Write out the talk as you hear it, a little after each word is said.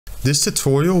This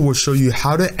tutorial will show you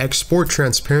how to export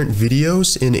transparent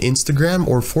videos in Instagram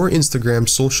or for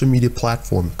Instagram's social media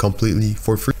platform completely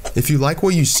for free. If you like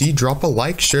what you see, drop a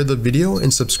like, share the video,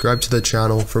 and subscribe to the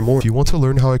channel for more. If you want to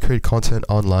learn how I create content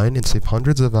online and save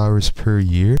hundreds of hours per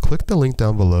year, click the link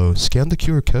down below, scan the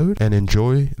QR code, and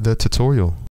enjoy the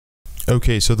tutorial.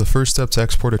 Okay, so the first step to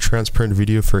export a transparent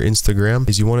video for Instagram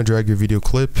is you want to drag your video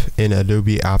clip in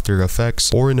Adobe After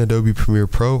Effects or in Adobe Premiere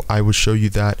Pro. I will show you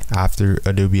that after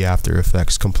Adobe After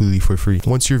Effects completely for free.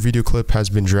 Once your video clip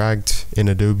has been dragged in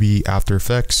Adobe After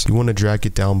Effects, you want to drag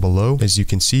it down below. As you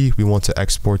can see, we want to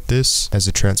export this as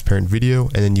a transparent video,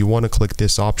 and then you want to click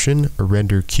this option,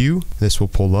 Render Queue. This will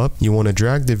pull up. You want to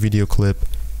drag the video clip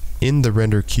in the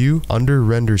render queue. Under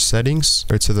render settings,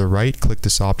 or to the right, click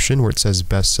this option where it says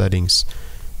best settings.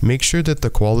 Make sure that the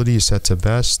quality is set to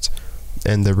best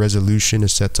and the resolution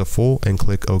is set to full, and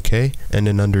click OK. And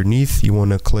then underneath you want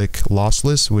to click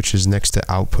lossless, which is next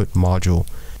to output module.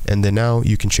 And then now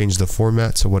you can change the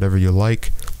format to whatever you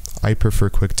like. I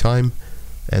prefer QuickTime.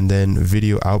 And then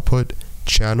video output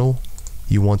channel,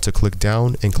 you want to click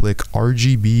down and click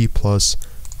RGB plus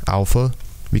alpha,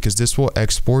 because this will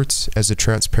export as a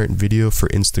transparent video for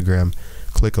Instagram.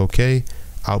 Click OK.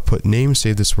 Output name,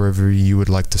 save this wherever you would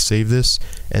like to save this,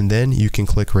 and then you can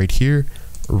click right here,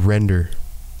 render.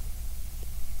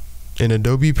 In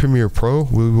Adobe Premiere Pro,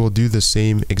 we will do the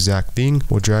same exact thing.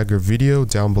 We'll drag our video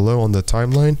down below on the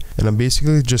timeline, and I'm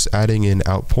basically just adding in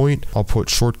out point. I'll put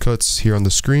shortcuts here on the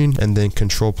screen and then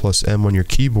Ctrl+M on your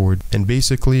keyboard. And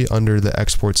basically under the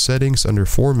export settings, under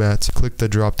format, click the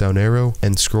drop down arrow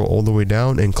and scroll all the way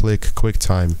down and click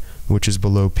QuickTime, which is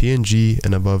below PNG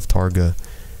and above Targa.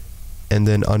 And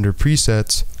then under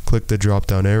presets, click the drop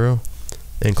down arrow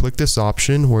and click this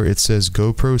option where it says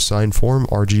GoPro sign form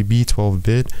RGB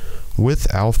 12-bit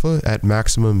with alpha at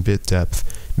maximum bit depth,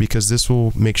 because this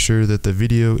will make sure that the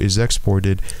video is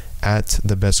exported at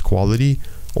the best quality.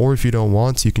 Or if you don't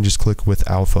want, you can just click with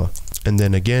alpha, and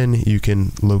then again you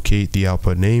can locate the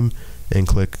output name and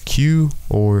click Q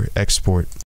or export.